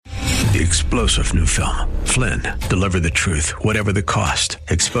The explosive new film, Flynn, deliver the truth, whatever the cost,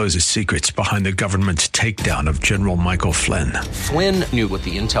 exposes secrets behind the government's takedown of General Michael Flynn. Flynn knew what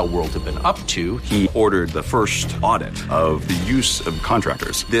the intel world had been up to. He ordered the first audit of the use of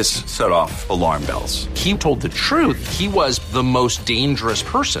contractors. This set off alarm bells. He told the truth. He was the most dangerous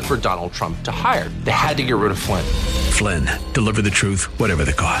person for Donald Trump to hire. They had to get rid of Flynn. Flynn, deliver the truth, whatever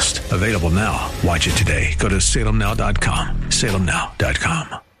the cost. Available now. Watch it today. Go to salemnow.com.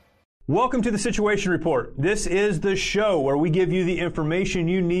 salemnow.com. Welcome to the Situation Report. This is the show where we give you the information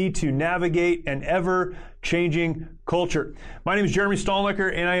you need to navigate an ever-changing culture. My name is Jeremy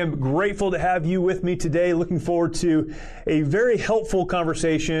Stalnecker, and I am grateful to have you with me today. Looking forward to a very helpful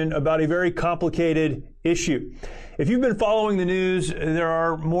conversation about a very complicated issue. If you've been following the news, there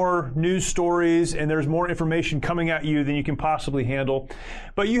are more news stories and there's more information coming at you than you can possibly handle.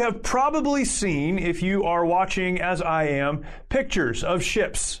 But you have probably seen, if you are watching as I am, pictures of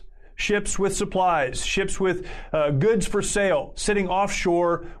ships with supplies, ships with goods for sale, sitting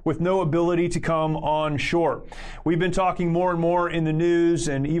offshore with no ability to come on shore. We've been talking more and more in the news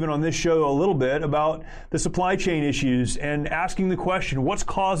and even on this show a little bit about the supply chain issues and asking the question, what's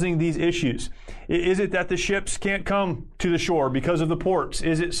causing these issues? Is it that the ships can't come to the shore because of the ports?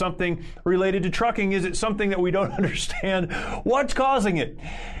 Is it something related to trucking? Is it something that we don't understand? What's causing it?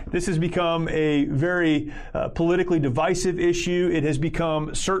 This has become a very politically divisive issue. It has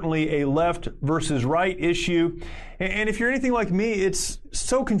become certainly a left versus right issue. And if you're anything like me, it's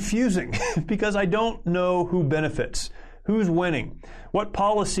so confusing because I don't know who benefits, who's winning, what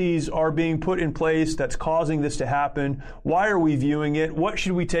policies are being put in place that's causing this to happen, why are we viewing it, what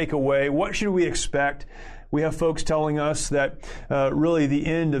should we take away, what should we expect. We have folks telling us that really the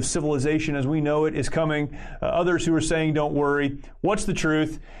end of civilization as we know it is coming. Others who are saying, don't worry. What's the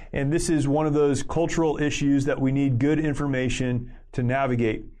truth? And this is one of those cultural issues that we need good information to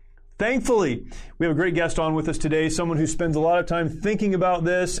navigate. Thankfully, we have a great guest on with us today, someone who spends a lot of time thinking about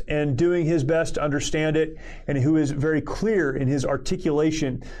this and doing his best to understand it, and who is very clear in his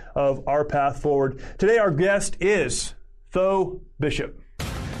articulation of our path forward. Today, our guest is Tho Bishop.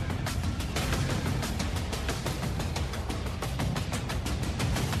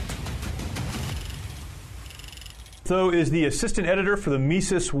 Tho is the assistant editor for the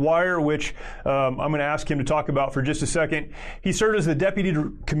Mises Wire, which I'm going to ask him to talk about for just a second. He served as the deputy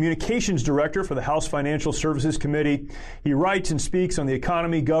communications director for the House Financial Services Committee. He writes and speaks on the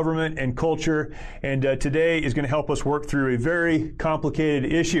economy, government, and culture, and today is going to help us work through a very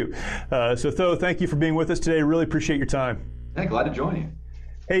complicated issue. So Tho, thank you for being with us today. Really appreciate your time. Hey, glad to join you.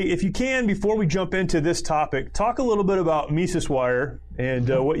 Hey, if you can, before we jump into this topic, talk a little bit about Mises Wire and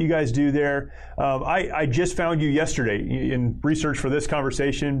what you guys do there. I just found you yesterday in research for this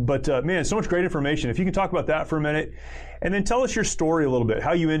conversation, but man, so much great information. If you can talk about that for a minute, and then tell us your story a little bit,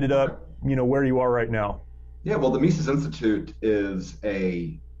 how you ended up, where you are right now. Yeah, well, the Mises Institute is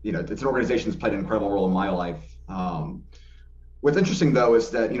it's an organization that's played an incredible role in my life. What's interesting, though, is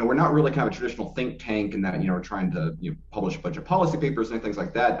that, we're not really kind of a traditional think tank in that, we're trying to publish a bunch of policy papers and things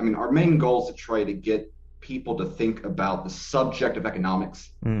like that. I mean, our main goal is to try to get people to think about the subject of economics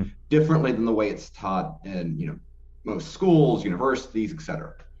differently than the way it's taught in, most schools, universities, et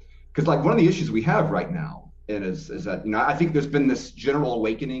cetera. Because, one of the issues we have right now is that, I think there's been this general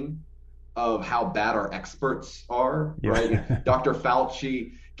awakening of how bad our experts are, right? Dr.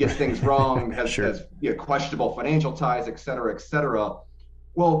 Fauci gets things wrong, has questionable financial ties, et cetera, et cetera.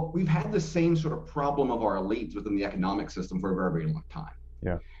 Well, we've had the same sort of problem of our elites within the economic system for a very, very long time.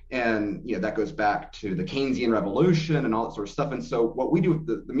 Yeah. And that goes back to the Keynesian revolution and all that sort of stuff. And so what we do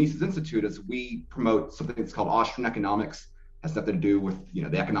with the Mises Institute is we promote something that's called Austrian economics. It has nothing to do with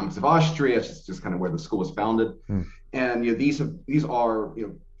the economics of Austria. It's just kind of where the school was founded. And these are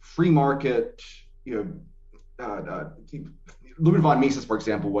free market, Ludwig von Mises, for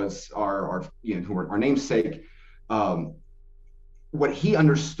example, was our namesake. What he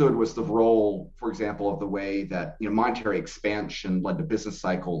understood was the role, for example, of the way that monetary expansion led to business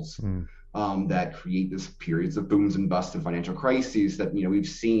cycles that create these periods of booms and busts and financial crises that we've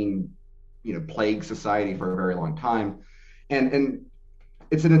seen plague society for a very long time, and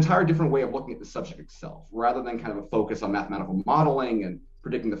it's an entire different way of looking at the subject itself, rather than kind of a focus on mathematical modeling and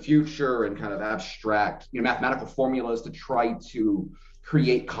predicting the future and kind of abstract mathematical formulas to try to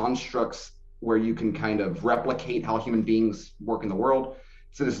create constructs where you can kind of replicate how human beings work in the world.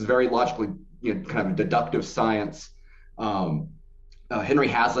 So this is very logically kind of deductive science. Henry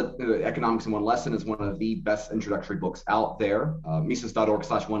Hazlitt, Economics in One Lesson, is one of the best introductory books out there.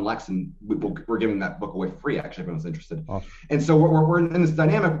 Mises.org/1lesson. We're giving that book away for free, actually, if anyone's interested. Awesome. And so we're in this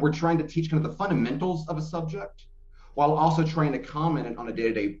dynamic. We're trying to teach kind of the fundamentals of a subject while also trying to comment on a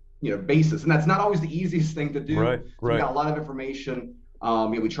day-to-day basis, and that's not always the easiest thing to do. Right. We got a lot of information.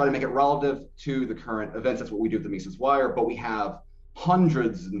 We try to make it relative to the current events. That's what we do at the Mises Wire. But we have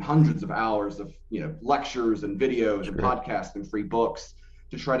hundreds and hundreds of hours of lectures and videos and podcasts and free books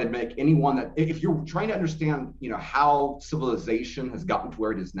to try to make anyone that, if you're trying to understand how civilization has gotten to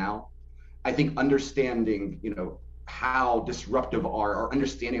where it is now, I think understanding how disruptive our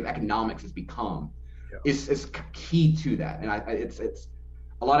understanding of economics has become is key to that. And it's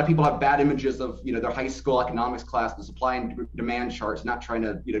a lot of people have bad images of their high school economics class, the supply and demand charts, not trying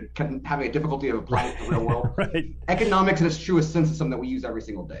to having a difficulty of applying it to the real world. Right. Economics in its truest sense is something that we use every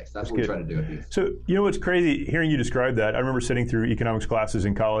single day. So that's what we try to do at least. So what's crazy hearing you describe that? I remember sitting through economics classes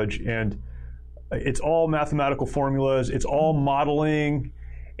in college, and it's all mathematical formulas, it's all modeling,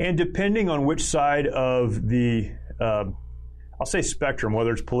 and depending on which side of the I'll say spectrum,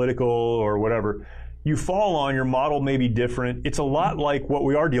 whether it's political or whatever, you fall on, your model may be different. It's a lot like what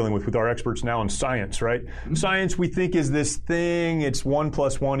we are dealing with our experts now in science, right? Mm-hmm. Science we think is this thing, it's 1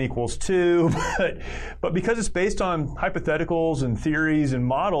 + 1 = 2, but because it's based on hypotheticals and theories and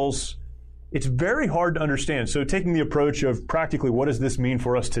models, it's very hard to understand. So taking the approach of practically what does this mean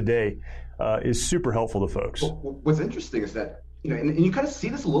for us today is super helpful to folks. Well, what's interesting is that, and you kind of see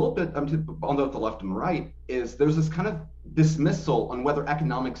this a little bit on the left and right, is there's this kind of dismissal on whether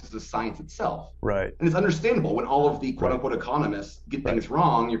economics is a science itself. Right. And it's understandable when all of the quote unquote economists get things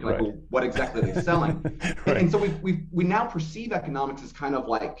wrong, you're like, well, what exactly are they selling? And so we now perceive economics as kind of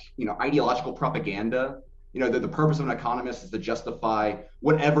like, ideological propaganda. The purpose of an economist is to justify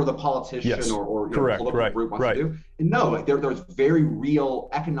whatever the politician or political group wants to do. And no, there's very real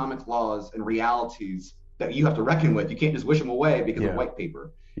economic laws and realities that you have to reckon with. You can't just wish them away because of white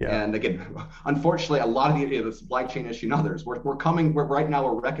paper. Yeah. And again, unfortunately, a lot of the supply chain issue and others, we're right now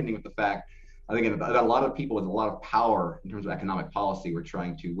we're reckoning with the fact, I think that a lot of people with a lot of power in terms of economic policy, we're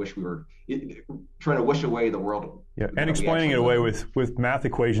trying to wish away the world. Yeah, and explaining it away with math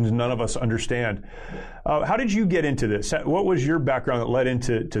equations none of us understand. How did you get into this? What was your background that led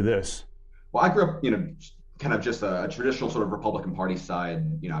into this? Well, I grew up, kind of just a traditional sort of Republican Party side.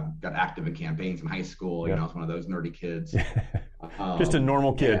 I got active in campaigns in high school. I was one of those nerdy kids. Just a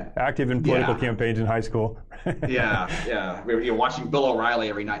normal kid, active in political campaigns in high school. Yeah. We were watching Bill O'Reilly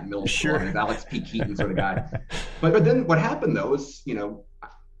every night in middle school. Sure. Alex P. Keaton sort of guy. But then what happened though was,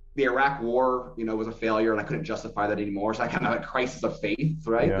 the Iraq War, was a failure, and I couldn't justify that anymore. So I kind of had a crisis of faith,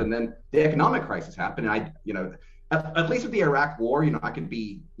 right? Yeah. And then the economic crisis happened, and I, at least with the Iraq War, I could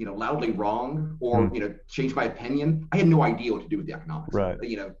be, loudly wrong or, change my opinion. I had no idea what to do with the economics. Right.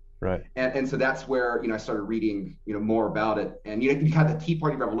 Right. And so that's where, I started reading, more about it. And, you had the Tea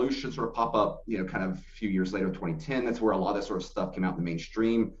Party revolution sort of pop up, kind of a few years later, 2010. That's where a lot of this sort of stuff came out in the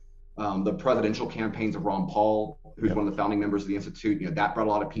mainstream. The presidential campaigns of Ron Paul, who's one of the founding members of the Institute, that brought a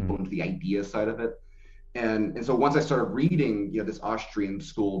lot of people into the idea side of it. And so once I started reading, this Austrian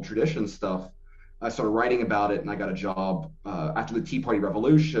school tradition stuff, I started writing about it, and I got a job after the Tea Party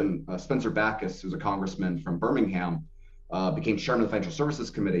revolution. Spencer Backus, who's a congressman from Birmingham, became chairman of the Financial Services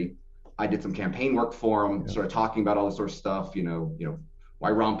Committee. I did some campaign work for him, started talking about all this sort of stuff, why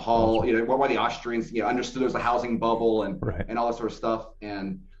Ron Paul, why the Austrians, understood there was a housing bubble and all this sort of stuff.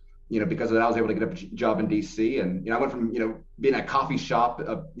 And, because of that, I was able to get a job in DC. And, I went from, being at a coffee shop,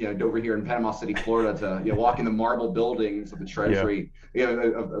 over here in Panama City, Florida, to, walking the marble buildings of the Treasury,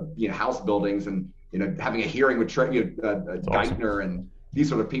 House buildings, and, having a hearing with Geithner and these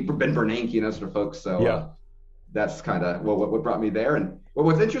sort of people, Ben Bernanke, sort of folks. So that's kind of what brought me there. And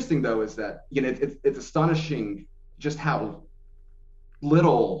what's interesting, though, is that, it's astonishing just how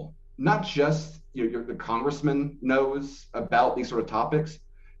little, not just the congressman knows about these sort of topics,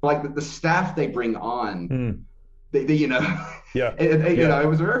 but like the staff they bring on, they it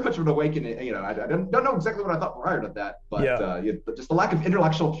was very much of an awakening. I don't know exactly what I thought prior to that, but just the lack of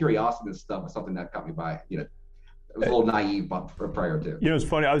intellectual curiosity and stuff was something that got me by. I was a little naive prior to. It's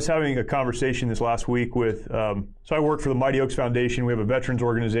funny. I was having a conversation this last week with. So I work for the Mighty Oaks Foundation. We have a veterans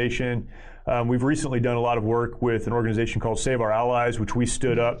organization. We've recently done a lot of work with an organization called Save Our Allies, which we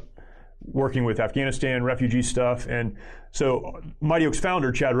stood up, working with Afghanistan refugee stuff. And so Mighty Oaks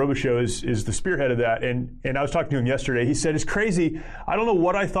founder Chad Robichaux is the spearhead of that. And I was talking to him yesterday. He said, it's crazy. I don't know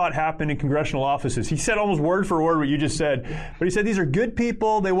what I thought happened in congressional offices. He said almost word for word what you just said. But he said, these are good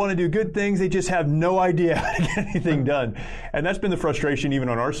people. They want to do good things. They just have no idea how to get anything done. And that's been the frustration even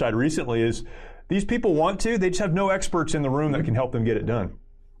on our side recently is these people want to, they just have no experts in the room that can help them get it done.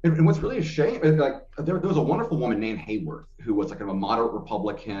 And what's really a shame is there was a wonderful woman named Hayworth who was kind of a moderate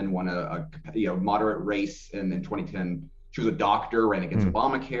Republican, won a moderate race in 2010. She was a doctor, ran against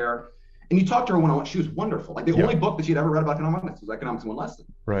Obamacare. And you talked to her one-on-one, she was wonderful. Like the only book that she'd ever read about economics was Economics in One Lesson.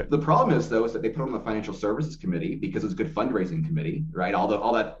 Right. The problem is, though, is that they put on the Financial Services Committee because it's a good fundraising committee, right? All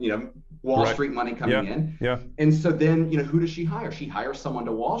that Wall Street money coming in. Yeah. And so then who does she hire? She hires someone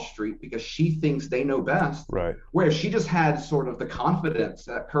to Wall Street because she thinks they know best. Right. Whereas she just had sort of the confidence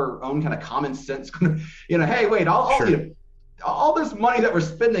that her own kind of common sense, hey, wait, all this money that we're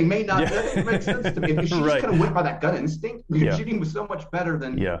spending may not make sense to me. If she just kind of went by that gut instinct, she was so much better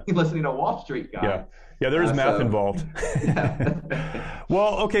than listening to a Wall Street guy. Yeah, there's math involved.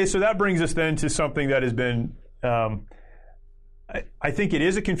 Well, okay, so that brings us then to something that has been, I think it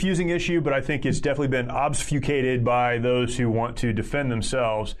is a confusing issue, but I think it's definitely been obfuscated by those who want to defend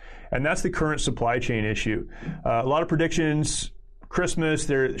themselves, and that's the current supply chain issue. A lot of predictions. Christmas,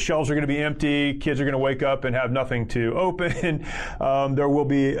 their shelves are going to be empty. Kids are going to wake up and have nothing to open. There will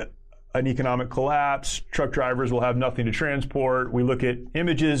be an economic collapse. Truck drivers will have nothing to transport. We look at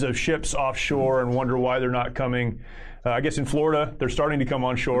images of ships offshore and wonder why they're not coming. I guess in Florida, they're starting to come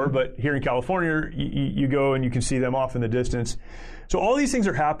on shore, but here in California, you go and you can see them off in the distance. So all these things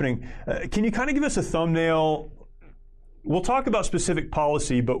are happening. Can you kind of give us a thumbnail? We'll talk about specific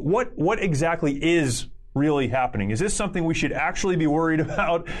policy, but what exactly is really happening? Is this something we should actually be worried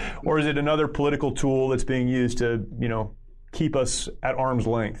about, or is it another political tool that's being used to, keep us at arm's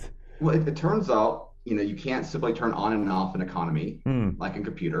length? Well, it turns out, you can't simply turn on and off an economy like a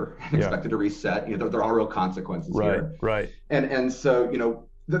computer and expect it to reset. There are real consequences here. Right. And so,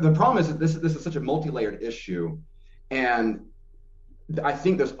 the problem is that this is such a multi-layered issue, and I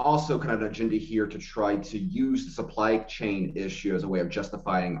think there's also kind of an agenda here to try to use the supply chain issue as a way of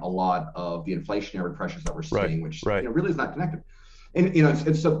justifying a lot of the inflationary pressures that we're seeing, which really is not connected.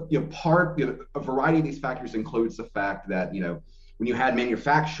 And so a variety of these factors includes the fact that when you had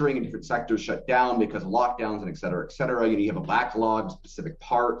manufacturing in different sectors shut down because of lockdowns and et cetera, you have a backlog of specific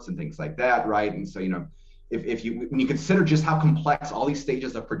parts and things like that, right? And so when you consider just how complex all these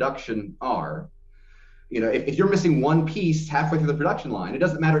stages of production are. If you're missing one piece halfway through the production line, it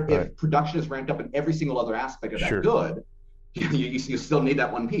doesn't matter if production is ramped up in every single other aspect of that good, you still need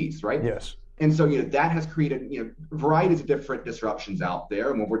that one piece, right? Yes. And so, that has created, varieties of different disruptions out there.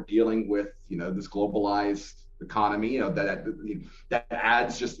 And when we're dealing with, this globalized economy, that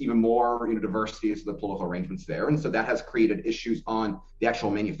adds just even more, diversity to the political arrangements there. And so that has created issues on the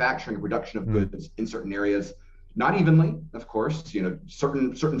actual manufacturing and production of goods in certain areas. Not evenly, of course.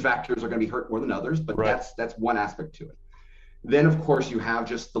 Certain factors are going to be hurt more than others, but that's one aspect to it. Then, of course, you have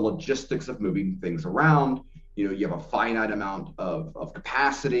just the logistics of moving things around. You have a finite amount of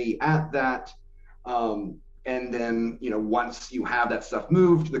capacity at that, and then once you have that stuff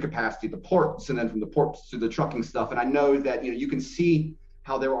moved, the capacity at the ports, and then from the ports to the trucking stuff. And I know that you can see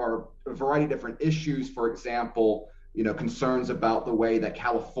how there are a variety of different issues. For example, concerns about the way that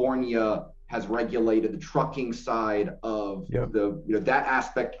California has regulated the trucking side of that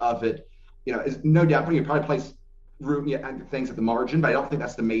aspect of it. Is no doubt you probably place things at the margin, but I don't think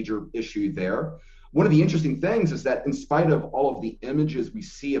that's the major issue there. One of the interesting things is that in spite of all of the images we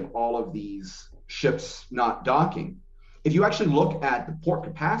see of all of these ships not docking, if you actually look at the port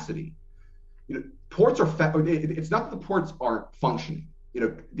capacity, ports are. It's not that the ports aren't functioning.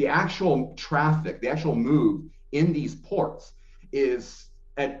 The actual traffic, the actual move in these ports is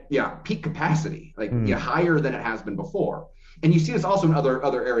at peak capacity, higher than it has been before. And you see this also in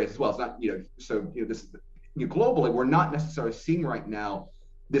other areas as well. It's not this globally, we're not necessarily seeing right now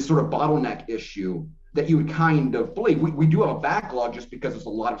this sort of bottleneck issue that you would kind of believe. We do have a backlog just because there's a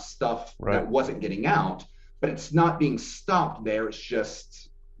lot of stuff that wasn't getting out, but it's not being stopped there. It's just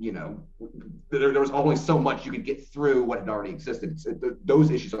there was only so much you could get through what had already existed. Those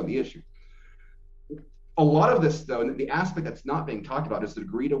issues are the issue. A lot of this, though, and the aspect that's not being talked about is the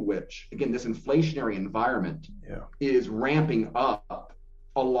degree to which, again, this inflationary environment is ramping up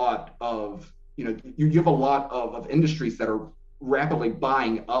a lot of, you have a lot of industries that are rapidly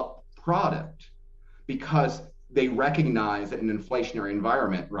buying up product because they recognize that in an inflationary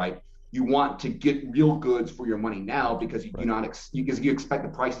environment, right, you want to get real goods for your money now because you do not because you expect the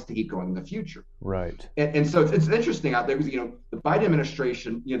prices to keep going in the future. Right. And so it's interesting out there because the Biden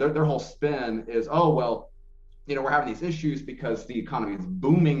administration, their whole spin is, we're having these issues because the economy is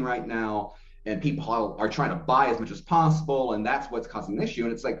booming right now and people are trying to buy as much as possible, and that's what's causing the issue.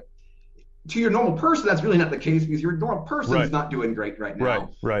 And it's like, to your normal person, that's really not the case because your normal person is not doing great right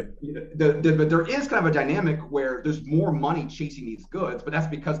now. Right. But there is kind of a dynamic where there's more money chasing these goods, but that's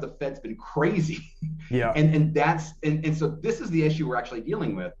because the Fed's been crazy. Yeah. And so this is the issue we're actually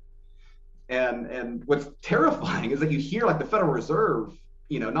dealing with. And what's terrifying is that you hear like the Federal Reserve,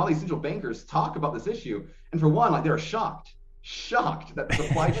 and all these central bankers talk about this issue, and for one, they're shocked that the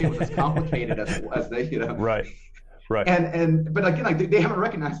supply chain was as complicated as they, Right. Right. But again, like they haven't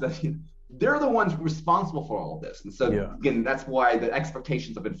recognized that they're the ones responsible for all of this. And so again, that's why the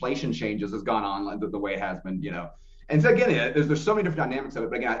expectations of inflation changes has gone on the way it has been, And so again, there's so many different dynamics of it.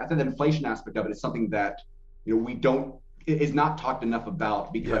 But again, I think the inflation aspect of it is something that is not talked enough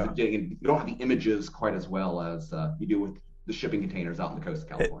about because you don't have the images quite as well as you do with the shipping containers out on the coast of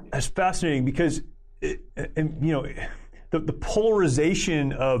California. It's fascinating because, the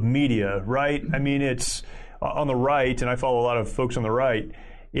polarization of media, right? I mean, it's on the right, and I follow a lot of folks on the right.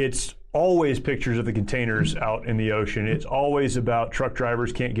 It's always pictures of the containers out in the ocean. It's always about truck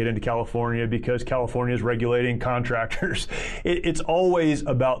drivers can't get into California because California is regulating contractors. It's always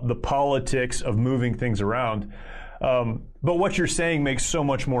about the politics of moving things around. But what you're saying makes so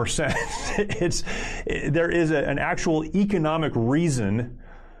much more sense. There is an actual economic reason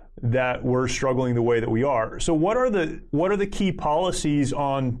that we're struggling the way that we are. So what are the key policies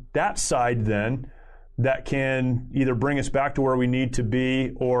on that side then that can either bring us back to where we need to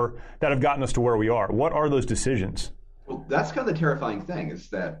be or that have gotten us to where we are? What are those decisions? Well, that's kind of the terrifying thing is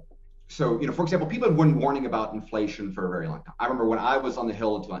that, for example, people have been warning about inflation for a very long time. I remember when I was on the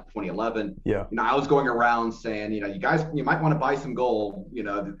Hill in 2011, I was going around saying, you guys, you might want to buy some gold,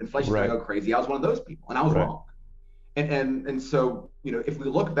 the inflation's going to go crazy. I was one of those people, and I was wrong. And so, if we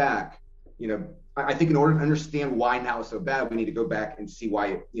look back, I think in order to understand why now it's so bad, we need to go back and see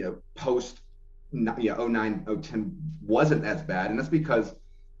why, post 09, 010 wasn't as bad. And that's because,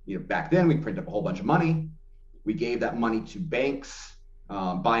 back then we printed up a whole bunch of money. We gave that money to banks,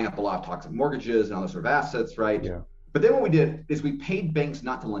 buying up a lot of toxic mortgages and other sort of assets, right? Yeah. But then what we did is we paid banks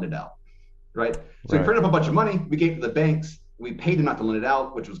not to lend it out, right? So we printed up a bunch of money, we gave it to the banks, we paid them not to lend it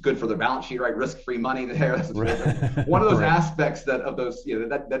out, which was good for their balance sheet, right? Risk-free money there. One of those aspects that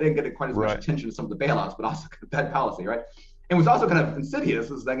didn't get quite as much attention as some of the bailouts, but also bad policy, right? And was also kind of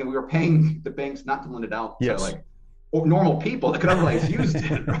insidious is that we were paying the banks not to lend it out to normal people that could otherwise use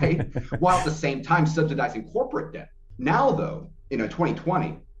it, right? While at the same time subsidizing corporate debt. Now, though,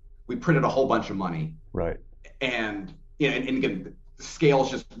 2020, we printed a whole bunch of money, right? And and again, the scale is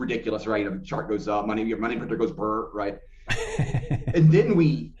just ridiculous, right? The chart goes up, your money printer goes burr, right? And then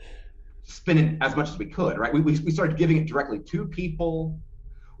we spent it as much as we could, right? We started giving it directly to people.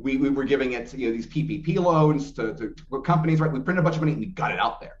 We were giving it to these PPP loans to companies, right? We printed a bunch of money and we got it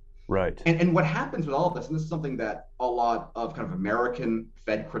out there. Right. And what happens with all of this, and this is something that a lot of kind of American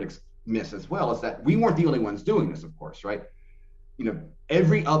Fed critics miss as well, is that we weren't the only ones doing this, of course, right?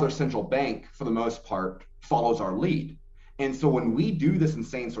 Every other central bank, for the most part, follows our lead. And so when we do this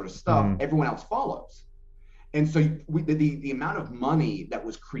insane sort of stuff, everyone else follows. And so the amount of money that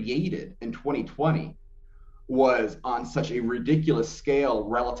was created in 2020 was on such a ridiculous scale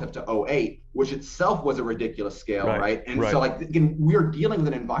relative to 08, which itself was a ridiculous scale, right? And so again, we're dealing with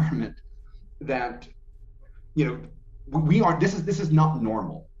an environment that, we aren't, this is not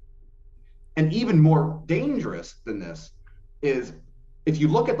normal. And even more dangerous than this is if you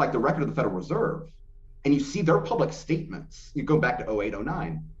look at the record of the Federal Reserve and you see their public statements, you go back to 08,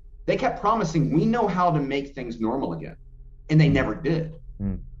 09, they kept promising, we know how to make things normal again. And they never did,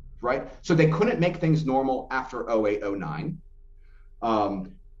 right? So they couldn't make things normal after 08, 09.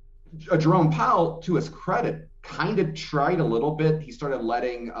 Jerome Powell, to his credit, kind of tried a little bit. He started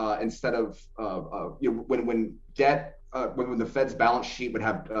letting, instead of, when the Fed's balance sheet would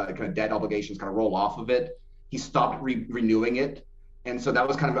have kind of debt obligations kind of roll off of it, he stopped renewing it. And so that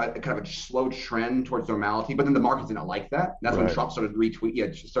was kind of a slow trend towards normality, but then the markets didn't like that. And that's when Trump started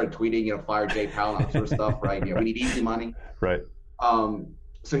tweeting, fire Jay Powell and that sort of stuff, right? We need easy money. Right. So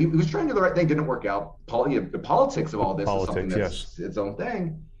he was trying to do the right thing, didn't work out. The politics of all this is something that's its own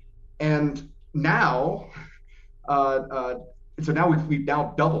thing. And now, so now we've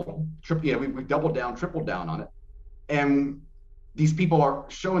now doubled, we've doubled down, tripled down on it. And these people are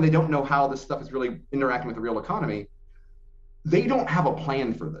showing they don't know how this stuff is really interacting with the real economy. They don't have a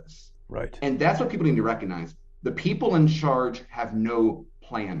plan for this. Right. And that's what people need to recognize. The people in charge have no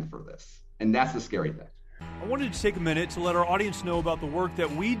plan for this. And that's the scary thing. I wanted to take a minute to let our audience know about the work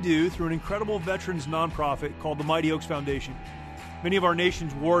that we do through an incredible veterans nonprofit called the Mighty Oaks Foundation. Many of our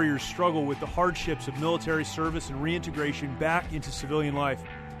nation's warriors struggle with the hardships of military service and reintegration back into civilian life.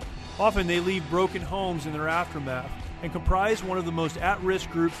 Often they leave broken homes in their aftermath and comprise one of the most at-risk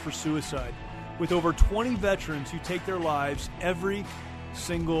groups for suicide, with over 20 veterans who take their lives every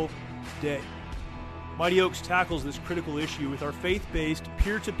single day. Mighty Oaks tackles this critical issue with our faith-based,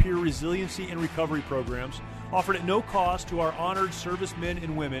 peer-to-peer resiliency and recovery programs offered at no cost to our honored servicemen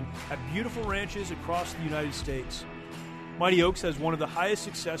and women at beautiful ranches across the United States. Mighty Oaks has one of the highest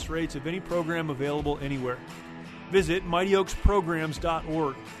success rates of any program available anywhere. Visit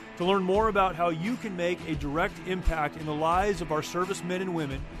mightyoaksprograms.org to learn more about how you can make a direct impact in the lives of our servicemen and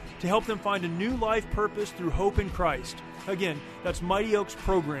women to help them find a new life purpose through hope in Christ. Again, that's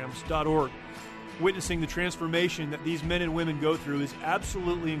MightyOaksPrograms.org. Witnessing the transformation that these men and women go through is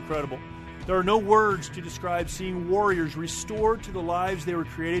absolutely incredible. There are no words to describe seeing warriors restored to the lives they were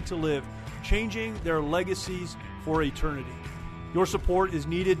created to live, changing their legacies for eternity. Your support is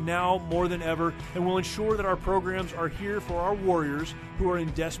needed now more than ever and will ensure that our programs are here for our warriors who are in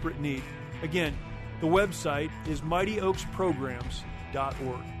desperate need. Again, the website is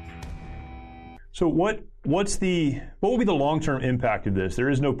MightyOaksPrograms.org. So what will be the long-term impact of this? There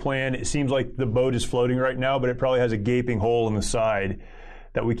is no plan. It seems like the boat is floating right now, but it probably has a gaping hole in the side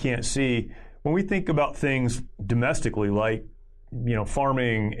that we can't see. When we think about things domestically, like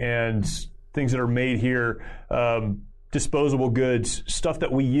farming and things that are made here, disposable goods, stuff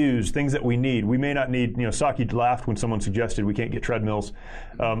that we use, things that we need. We may not need, Saki laughed when someone suggested we can't get treadmills.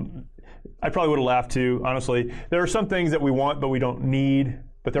 I probably would have laughed too, honestly. There are some things that we want but we don't need,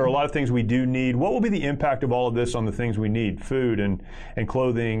 but there are a lot of things we do need. What will be the impact of all of this on the things we need, food and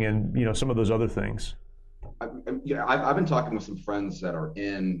clothing and some of those other things? I've been talking with some friends that are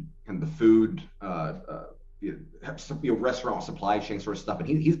in kind of the food, restaurant supply chain sort of stuff, and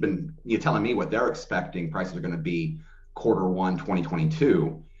he's been telling me what they're expecting prices are going to be Q1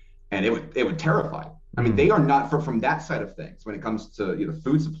 2022, and it would terrify. I mean, they are not from that side of things when it comes to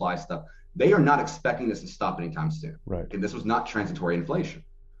food supply stuff. They are not expecting this to stop anytime soon. Right. And this was not transitory inflation.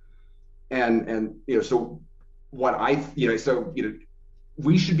 And so what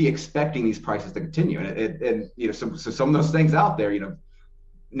we should be expecting these prices to continue. And so some of those things out there,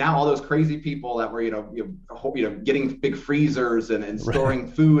 now all those crazy people that were, getting big freezers and storing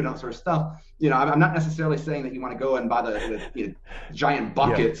food and all sort of stuff, I'm not necessarily saying that you want to go and buy the giant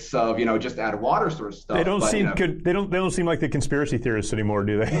buckets of, just add water sort of stuff. They don't seem good. They don't seem like the conspiracy theorists anymore,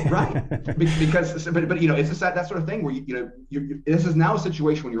 do they? Right. Because, but it's just that sort of thing where, this is now a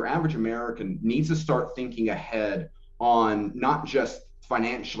situation when your average American needs to start thinking ahead on not just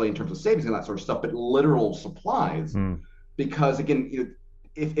financially in terms of savings and that sort of stuff, but literal supplies. Because again,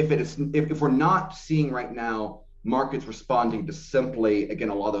 if we're not seeing right now markets responding to simply, again,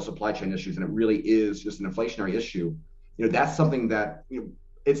 a lot of those supply chain issues, and it really is just an inflationary issue, that's something that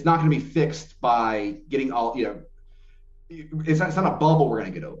it's not going to be fixed by getting all, it's not a bubble we're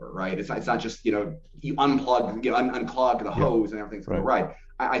going to get over, right? It's not just, you unclog the hose and everything's going to go right.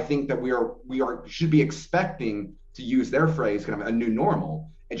 I think that we should be expecting, to use their phrase, kind of a new normal,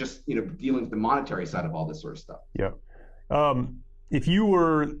 and just dealing with the monetary side of all this sort of stuff. Yeah. If you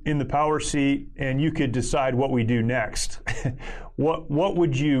were in the power seat and you could decide what we do next, what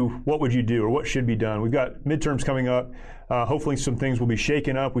would you do, or what should be done? We've got midterms coming up. Hopefully some things will be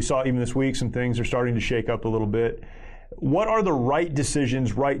shaken up. We saw even this week some things are starting to shake up a little bit. What are the right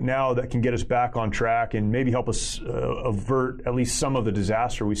decisions right now that can get us back on track and maybe help us avert at least some of the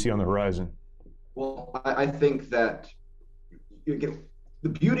disaster we see on the horizon? Well, I think that the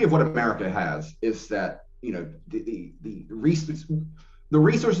beauty of what America has is that the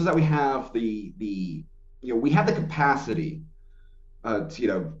resources that we have, we have the capacity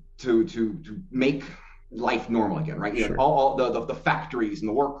to make life normal again, right? Sure. All the factories and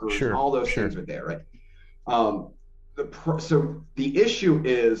the workers, sure. and all those Sure. things are there, right? So the issue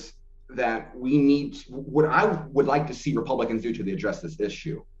is that we need what I would like to see Republicans do to address this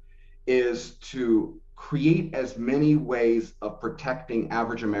issue is to create as many ways of protecting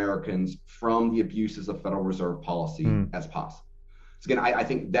average Americans from the abuses of Federal Reserve policy as possible. So again, I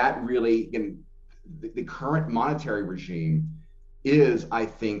think that really, the current monetary regime is, I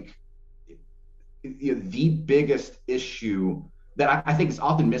think, the biggest issue that I think is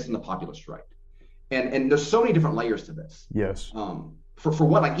often missed in the populist right. And there's so many different layers to this. Yes. For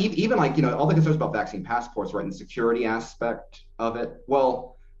what, like even like, all the concerns about vaccine passports, right, and the security aspect of it.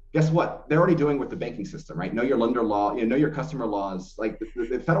 Well, guess what? They're already doing with the banking system, right? Know your lender law, know your customer laws. Like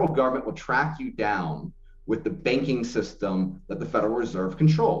the federal government will track you down with the banking system that the Federal Reserve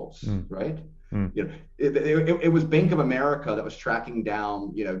controls, right? It was Bank of America that was tracking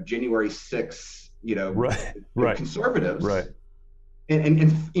down, January 6th, right. conservatives, right,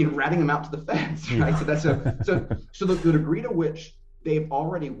 and ratting them out to the feds, right? So that's so the degree to which they've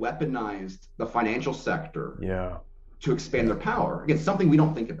already weaponized the financial sector, to expand their power. Again, something we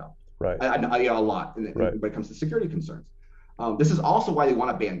don't think about, right? A lot when it comes to security concerns. This is also why they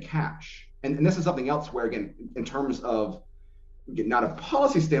want to ban cash, and this is something else where, again, in terms of not a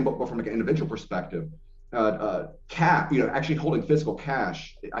policy standpoint, but from like an individual perspective, actually holding physical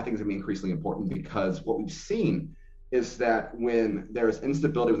cash, I think is going to be increasingly important, because what we've seen is that when there's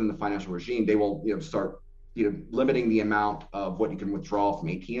instability within the financial regime, they will start limiting the amount of what you can withdraw from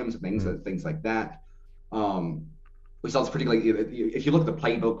ATMs and things like that. We saw this particularly if you look at the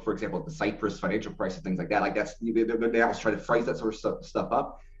playbook, for example, at the Cyprus financial crisis, things like that. Like they always try to phrase that sort of stuff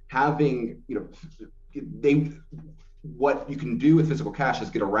up. Having what you can do with physical cash is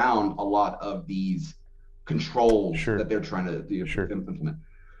get around a lot of these controls that they're trying to implement.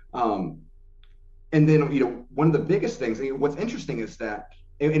 And then one of the biggest things, what's interesting is that,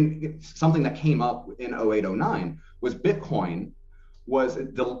 and something that came up in 08-09 was Bitcoin was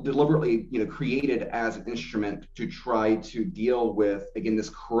deliberately created as an instrument to try to deal with, again, this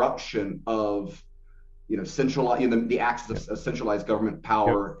corruption of the access of centralized government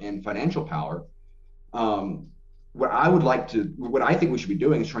power and financial power. What I think we should be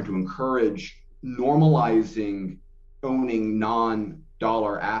doing is trying to encourage normalizing owning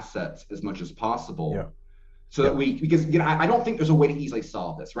non-dollar assets as much as possible, so that because I don't think there's a way to easily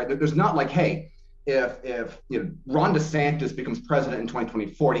solve this, right? There's not like, hey, if Ron DeSantis becomes president in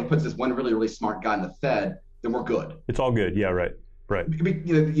 2024 and he puts this one really, really smart guy in the Fed, then we're good. It's all good. Yeah, right.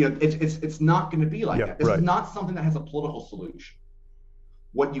 It's not going to be like that. This is not something that has a political solution.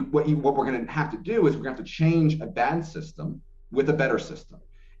 What we're going to have to do is we're going to have to change a bad system with a better system,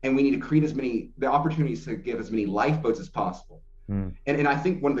 and we need to create the opportunities to give as many lifeboats as possible. And I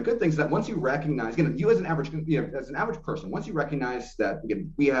think one of the good things is that once you recognize, you as an average person, once you recognize that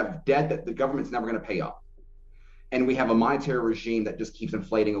we have debt that the government's never going to pay off, and we have a monetary regime that just keeps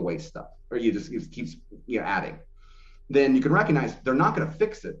inflating away stuff, or just keeps adding, then you can recognize they're not going to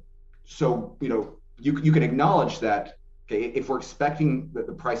fix it. So you can acknowledge that, okay, if we're expecting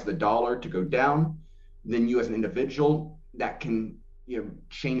the price of the dollar to go down, then you as an individual, that can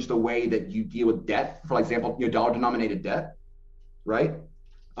change the way that you deal with debt. For example, dollar denominated debt. Right,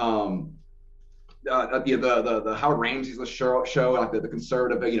 the Howard Ramsey's show, like the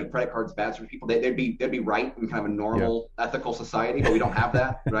conservative, credit cards bad for people. They'd be right in kind of a normal ethical society, but we don't have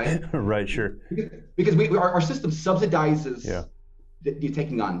that, right? Right, sure. Because our system subsidizes you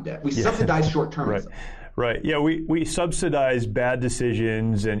taking on debt. We subsidize short-termism. Right. Yeah, we subsidize bad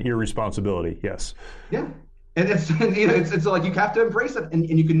decisions and irresponsibility. Yes. Yeah, and it's like you have to embrace it, and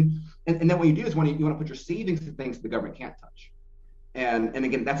you can, and then what you do is you want to put your savings to things the government can't touch. And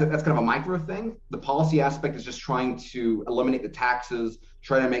again, that's kind of a micro thing. The policy aspect is just trying to eliminate the taxes,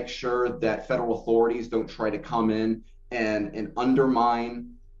 try to make sure that federal authorities don't try to come in and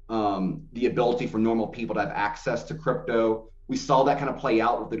undermine the ability for normal people to have access to crypto. We saw that kind of play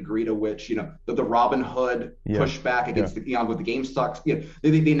out with the degree to which, the Robin Hood pushback against with the GameStop.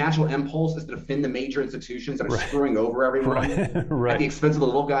 The natural impulse is to defend the major institutions that are screwing over everyone at the expense of the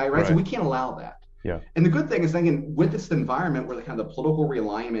little guy, right? So we can't allow that. Yeah. And the good thing is, again, with this environment where the kind of the political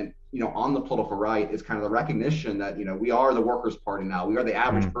realignment, on the political right is kind of the recognition that, we are the workers' party now. We are the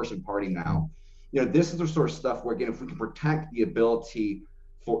average person party now. This is the sort of stuff where, again, if we can protect the ability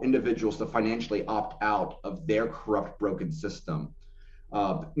for individuals to financially opt out of their corrupt, broken system,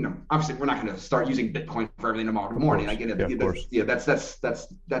 obviously we're not going to start using Bitcoin for everything tomorrow morning. Again,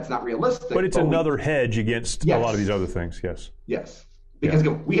 that's not realistic. But it's another hedge against a lot of these other things. Yes. Because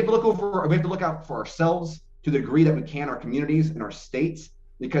we have to look out for ourselves to the degree that we can, our communities and our states,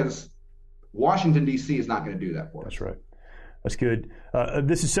 because Washington, D.C. is not going to do that for us. That's right. That's good.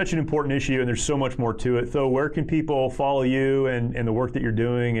 This is such an important issue, and there's so much more to it. Tho, where can people follow you and the work that you're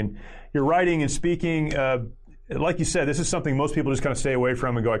doing? And your writing and speaking, like you said, this is something most people just kind of stay away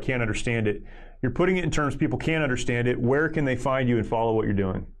from and go, I can't understand it. You're putting it in terms people can understand it. Where can they find you and follow what you're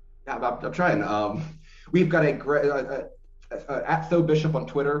doing? I'm trying. We've got a great... at Tho Bishop on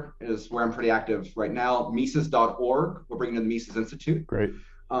Twitter is where I'm pretty active right now. Mises.org. We're bringing in the Mises Institute. Great.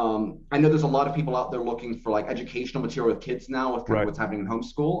 I know there's a lot of people out there looking for educational material with kids now with kind of what's happening in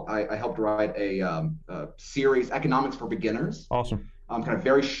homeschool. I helped write a series, Economics for Beginners. Awesome. Kind of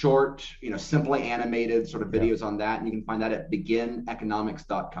very short, simply animated sort of videos on that. And you can find that at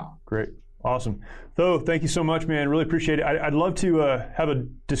begineconomics.com. Great. Awesome. Tho, thank you so much, man. Really appreciate it. I'd love to have a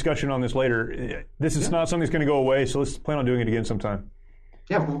discussion on this later. This is not something that's going to go away, so let's plan on doing it again sometime.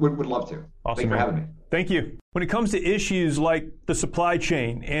 Yeah, would love to. Awesome. Thanks for having me. Thank you. When it comes to issues like the supply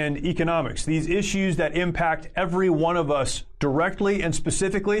chain and economics, these issues that impact every one of us directly and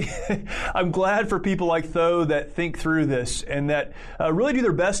specifically, I'm glad for people like Tho that think through this and that really do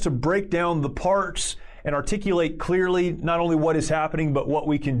their best to break down the parts and articulate clearly not only what is happening, but what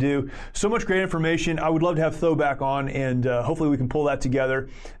we can do. So much great information. I would love to have Tho back on, and hopefully we can pull that together.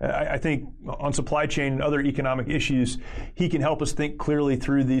 I think on supply chain and other economic issues, he can help us think clearly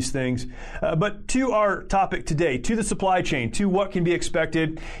through these things. But to our topic today, to the supply chain, to what can be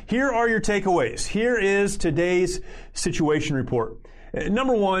expected, here are your takeaways. Here is today's situation report.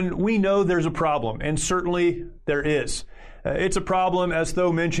 Number one, we know there's a problem, and certainly there is. It's a problem, as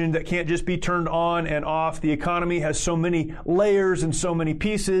Tho mentioned, that can't just be turned on and off. The economy has so many layers and so many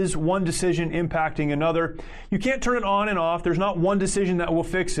pieces, one decision impacting another. You can't turn it on and off. There's not one decision that will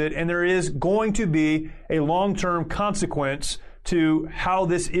fix it, and there is going to be a long-term consequence to how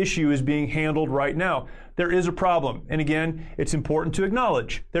this issue is being handled right now. There is a problem. And again, it's important to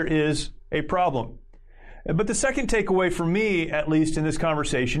acknowledge there is a problem. But the second takeaway for me, at least in this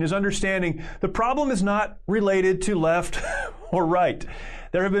conversation, is understanding the problem is not related to left or right.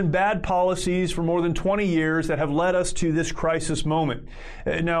 There have been bad policies for more than 20 years that have led us to this crisis moment.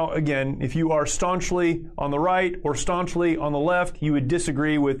 Now, again, if you are staunchly on the right or staunchly on the left, you would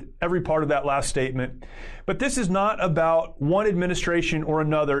disagree with every part of that last statement. But this is not about one administration or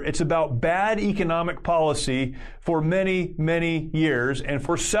another. It's about bad economic policy for many, many years and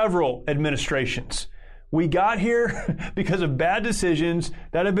for several administrations. We got here because of bad decisions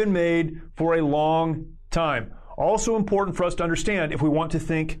that have been made for a long time. Also important for us to understand if we want to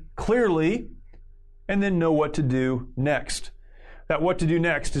think clearly and then know what to do next. That what to do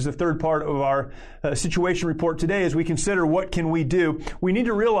next is the third part of our situation report today as we consider what can we do. We need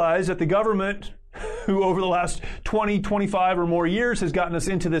to realize that the government, who over the last 20, 25 or more years has gotten us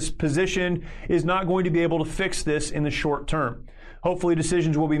into this position, is not going to be able to fix this in the short term. Hopefully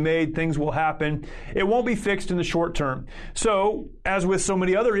decisions will be made, things will happen. It won't be fixed in the short term. So, as with so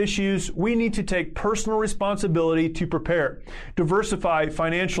many other issues, we need to take personal responsibility to prepare, diversify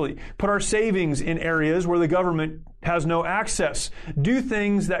financially, put our savings in areas where the government has no access, do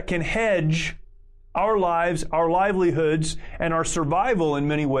things that can hedge our lives, our livelihoods, and our survival in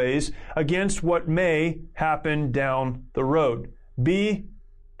many ways against what may happen down the road. Be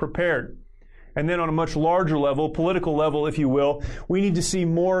prepared. And then on a much larger level, political level, if you will, we need to see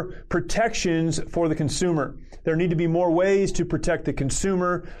more protections for the consumer. There need to be more ways to protect the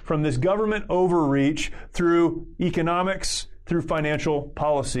consumer from this government overreach through economics, through financial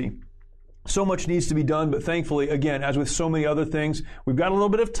policy. So much needs to be done, but thankfully, again, as with so many other things, we've got a little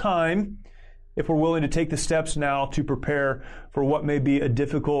bit of time if we're willing to take the steps now to prepare for what may be a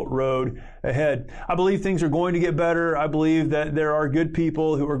difficult road ahead. I believe things are going to get better. I believe that there are good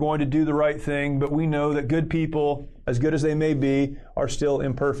people who are going to do the right thing, but we know that good people, as good as they may be, are still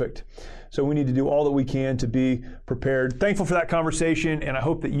imperfect. So we need to do all that we can to be prepared. Thankful for that conversation, and I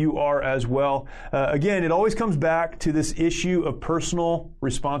hope that you are as well. Again, it always comes back to this issue of personal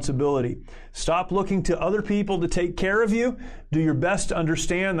responsibility. Stop looking to other people to take care of you. Do your best to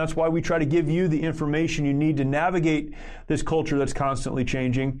understand. That's why we try to give you the information you need to navigate this culture that's constantly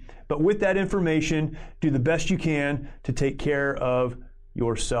changing. But with that information, do the best you can to take care of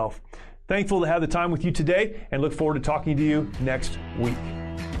yourself. Thankful to have the time with you today, and look forward to talking to you next week.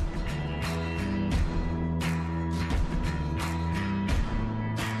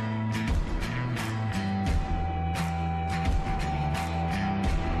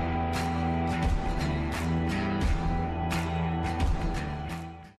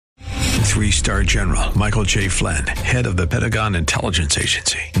 Three-star General Michael J. Flynn, head of the Pentagon Intelligence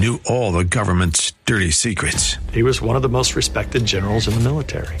Agency, knew all the government's dirty secrets. He was one of the most respected generals in the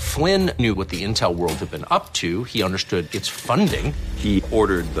military. Flynn knew what the intel world had been up to. He understood its funding. He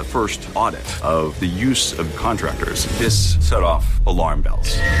ordered the first audit of the use of contractors. This set off alarm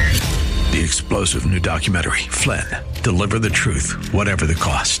bells. The explosive new documentary, Flynn, Deliver the Truth, Whatever the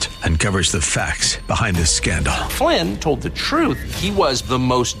Cost, uncovers the facts behind this scandal. Flynn told the truth. He was the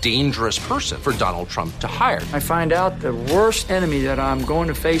most dangerous person for Donald Trump to hire. I find out the worst enemy that I'm going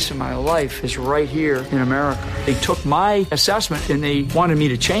to face in my life is right here in America. They took my assessment and they wanted me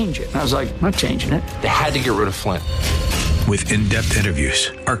to change it. And I was like, I'm not changing it. They had to get rid of Flynn. With in-depth interviews,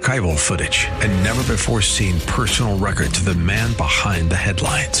 archival footage, and never-before-seen personal records of the man behind the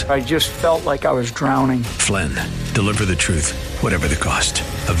headlines. I just felt like I was drowning. Flynn, Deliver the Truth, Whatever the Cost.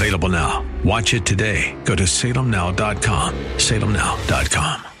 Available now. Watch it today. Go to salemnow.com.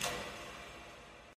 salemnow.com.